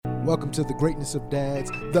Welcome to the Greatness of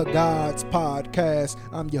Dads, the Gods Podcast.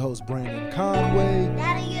 I'm your host, Brandon Conway.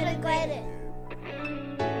 Daddy, you're the greatest.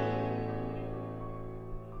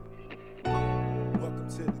 Welcome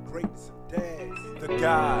to the Greatness of Dads, the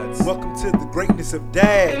Gods. Welcome to the Greatness of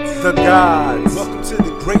Dads, the Gods. Welcome to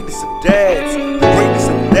the Greatness of Dads, the Greatness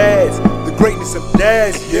of Dads, the Greatness of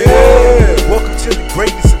Dads. Yeah. Welcome to the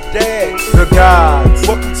Greatness of Dads, the Gods.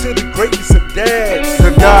 Welcome to the Greatness of Dads,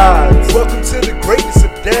 the Gods. Welcome to the Greatness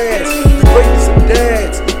of Dads, the Greatness of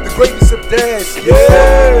Dads, the Greatness of Dads.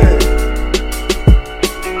 Yeah.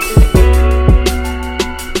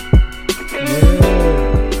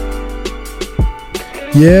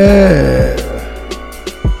 Yeah.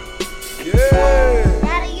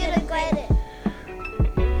 Daddy, you're the greatest.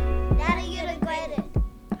 Daddy, you're the greatest.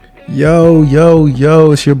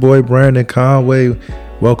 Yo, it's your boy Brandon Conway.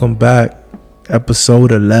 Welcome back.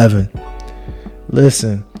 Episode 11.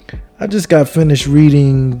 Listen, I just got finished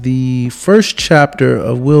reading the first chapter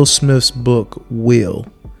of Will Smith's book, Will.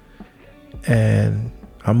 And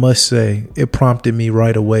I must say, it prompted me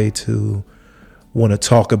right away to want to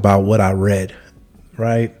talk about what I read,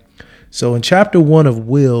 right? So in chapter 1 of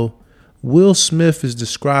Will Smith is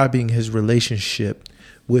describing his relationship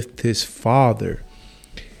with his father.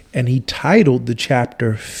 And he titled the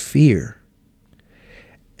chapter Fear.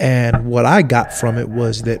 And what I got from it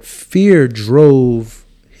was that fear drove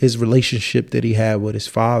his relationship that he had with his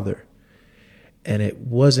father. And it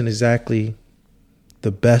wasn't exactly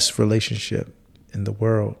the best relationship in the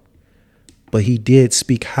world. But he did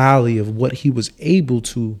speak highly of what he was able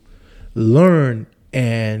to learn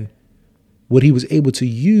and what he was able to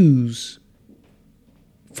use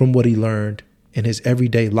from what he learned in his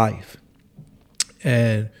everyday life.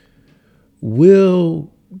 And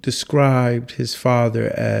Will described his father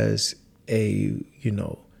as a,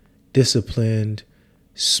 disciplined,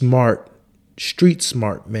 smart, street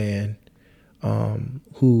smart man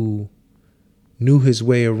who knew his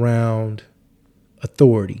way around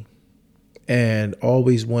authority and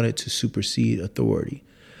always wanted to supersede authority.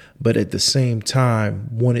 But at the same time,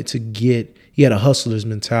 he had a hustler's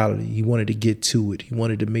mentality. He wanted to get to it. He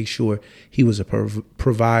wanted to make sure he was a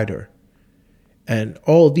provider. And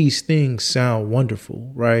all these things sound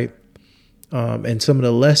wonderful, right? And some of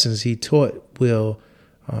the lessons he taught Will,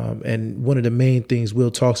 and one of the main things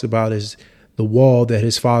Will talks about is the wall that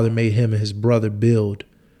his father made him and his brother build.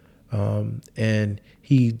 And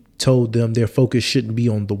he told them their focus shouldn't be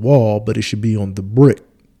on the wall, but it should be on the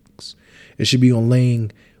bricks. It should be on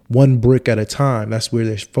laying one brick at a time. That's where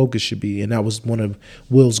their focus should be. And that was one of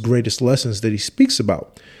Will's greatest lessons that he speaks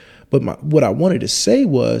about. But what I wanted to say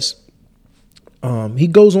was, he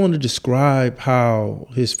goes on to describe how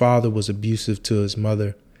his father was abusive to his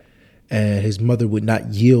mother, and his mother would not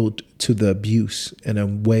yield to the abuse in a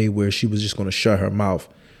way where she was just going to shut her mouth.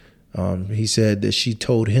 He said that she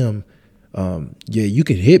told him, yeah, you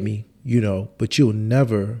can hit me, but you'll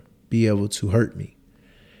never be able to hurt me.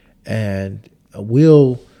 And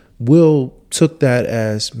Will took that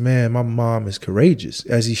as, man, my mom is courageous,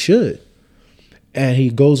 as he should. And he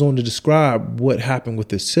goes on to describe what happened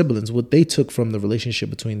with his siblings, what they took from the relationship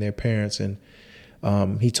between their parents. And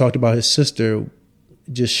he talked about his sister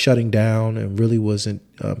just shutting down and really wasn't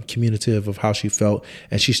communicative of how she felt.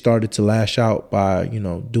 And she started to lash out by,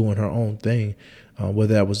 doing her own thing,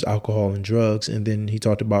 whether that was alcohol and drugs. And then he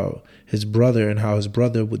talked about his brother and how his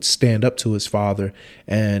brother would stand up to his father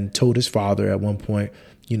and told his father at one point,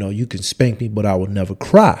 you can spank me, but I will never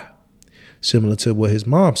cry. Similar to what his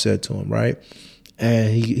mom said to him, right?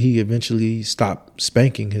 And he eventually stopped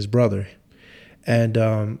spanking his brother. And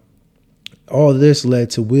all this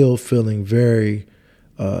led to Will feeling very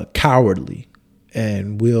cowardly.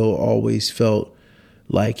 And Will always felt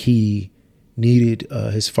like he needed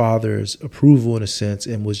his father's approval in a sense,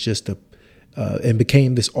 and was just and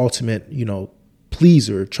became this ultimate,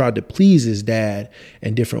 pleaser, tried to please his dad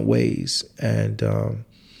in different ways. And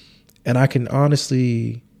I can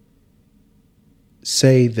honestly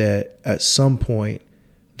say that at some point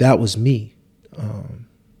that was me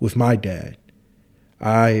with my dad.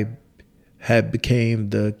 I had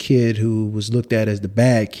became the kid who was looked at as the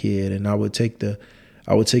bad kid, and I would take the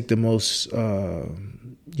most I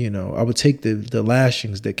would take the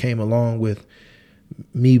lashings that came along with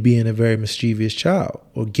me being a very mischievous child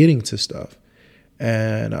or getting to stuff.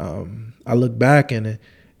 And I look back and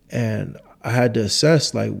I had to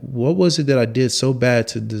assess, like, what was it that I did so bad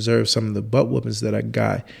to deserve some of the butt whoopings that I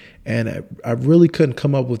got? And I really couldn't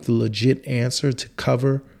come up with the legit answer to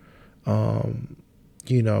cover, to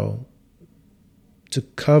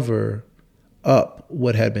cover up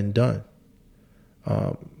what had been done.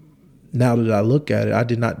 Now that I look at it, I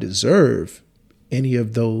did not deserve any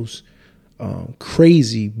of those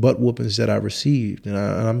crazy butt whoopings that I received. And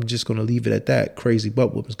I'm just going to leave it at that, crazy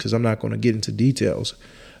butt whoopings, because I'm not going to get into details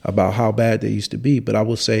about how bad they used to be. But I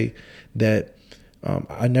will say that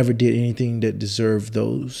I never did anything that deserved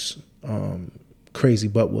those crazy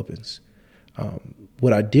butt whoopings.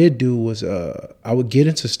 What I did do was I would get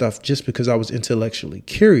into stuff just because I was intellectually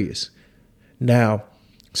curious. Now,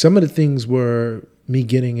 some of the things were me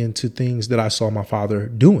getting into things that I saw my father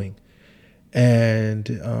doing.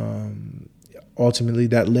 And ultimately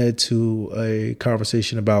that led to a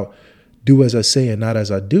conversation about do as I say and not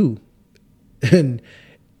as I do. And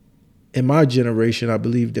in my generation, I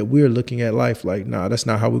believe that we're looking at life like, nah, that's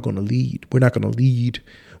not how we're going to lead. We're not going to lead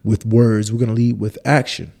with words. We're going to lead with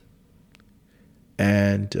action.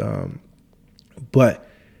 And, but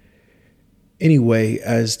anyway,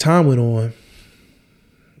 as time went on,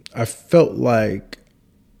 I felt like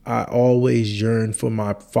I always yearned for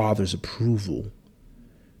my father's approval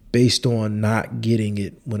based on not getting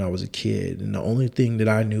it when I was a kid. And the only thing that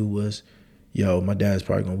I knew was, yo, my dad's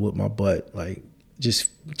probably going to whoop my butt. Like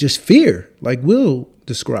just fear, like Will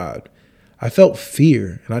described. I felt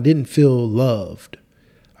fear and I didn't feel loved.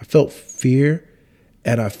 I felt fear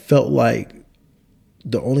and I felt like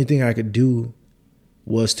the only thing I could do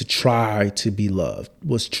was to try to be loved,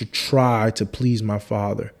 was to try to please my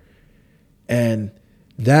father. And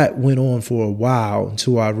that went on for a while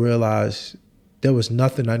until I realized there was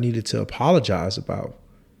nothing I needed to apologize about.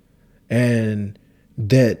 And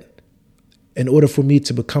that in order for me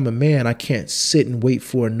to become a man, I can't sit and wait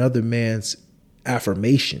for another man's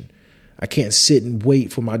affirmation. I can't sit and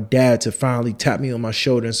wait for my dad to finally tap me on my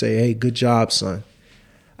shoulder and say, hey, good job, son.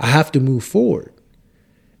 I have to move forward.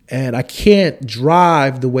 And I can't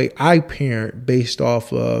drive the way I parent based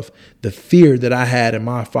off of the fear that I had in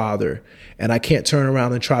my father. And I can't turn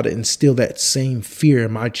around and try to instill that same fear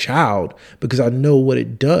in my child because I know what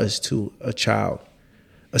it does to a child,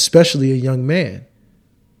 especially a young man.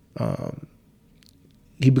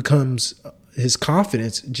 His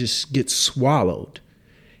confidence just gets swallowed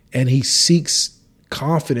and he seeks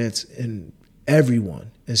confidence in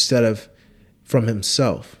everyone instead of from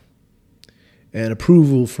himself. And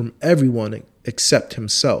approval from everyone except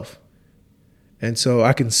himself. And so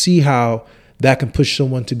I can see how that can push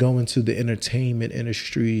someone to go into the entertainment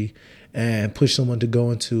industry and push someone to go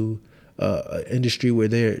into an industry where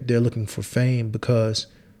they're looking for fame because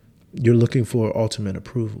you're looking for ultimate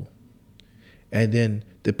approval. And then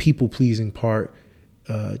the people-pleasing part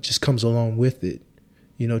just comes along with it.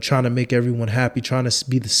 You know, trying to make everyone happy, trying to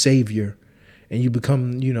be the savior. And you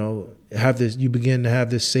become, you begin to have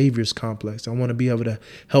this savior's complex. I want to be able to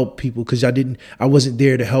help people because I wasn't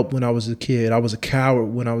there to help when I was a kid. I was a coward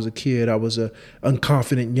when I was a kid. I was a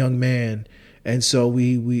unconfident young man. And so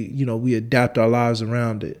we adapt our lives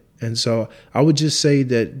around it. And so I would just say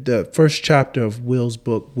that the first chapter of Will's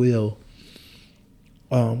book, Will,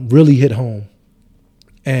 really hit home.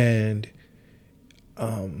 And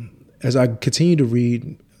as I continue to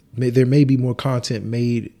read, there may be more content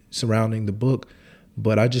made surrounding the book,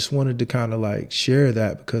 but I just wanted to kind of like share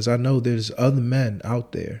that because I know there's other men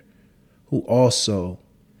out there who also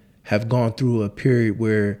have gone through a period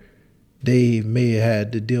where they may have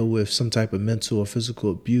had to deal with some type of mental or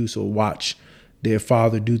physical abuse or watch their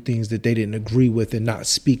father do things that they didn't agree with and not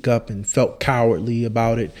speak up and felt cowardly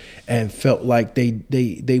about it and felt like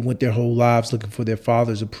they went their whole lives looking for their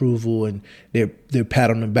father's approval and their pat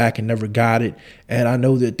on the back and never got it. And I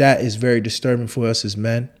know that is very disturbing for us as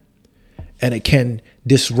men. And it can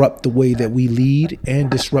disrupt the way that we lead and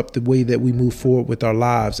disrupt the way that we move forward with our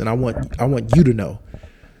lives. And I want you to know,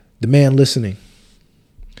 the man listening,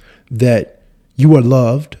 that you are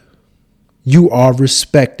loved, you are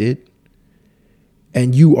respected,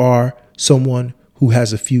 and you are someone who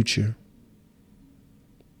has a future.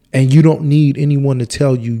 And you don't need anyone to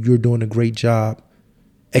tell you you're doing a great job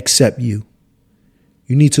except you.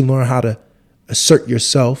 You need to learn how to assert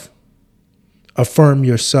yourself, affirm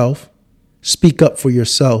yourself, speak up for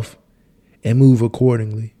yourself, and move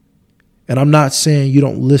accordingly. And I'm not saying you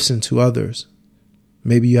don't listen to others.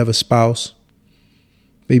 Maybe you have a spouse.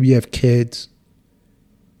 Maybe you have kids.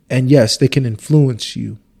 And yes, they can influence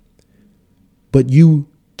you. But you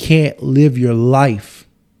can't live your life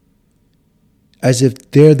as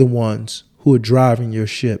if they're the ones who are driving your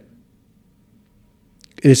ship.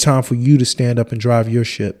 It is time for you to stand up and drive your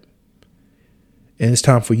ship. And it's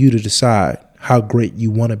time for you to decide how great you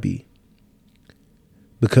want to be.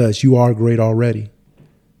 Because you are great already.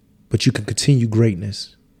 But you can continue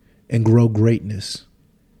greatness and grow greatness.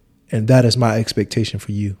 And that is my expectation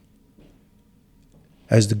for you.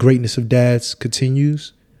 As the greatness of dads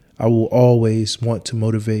continues, I will always want to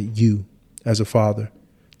motivate you as a father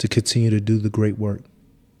to continue to do the great work.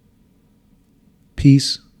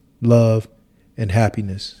 Peace, love, and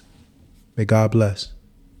happiness. May God bless.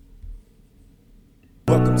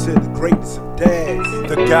 Welcome to the greatness of dads,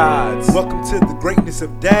 the gods. Welcome to the greatness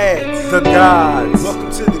of dads, the gods.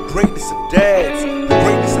 Welcome to the greatness of dads, the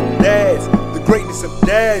greatness of dads, the greatness of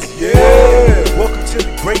dads, yeah. Welcome to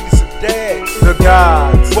the greatness of dads, the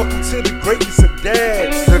gods. Welcome to the greatness of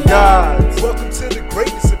dads.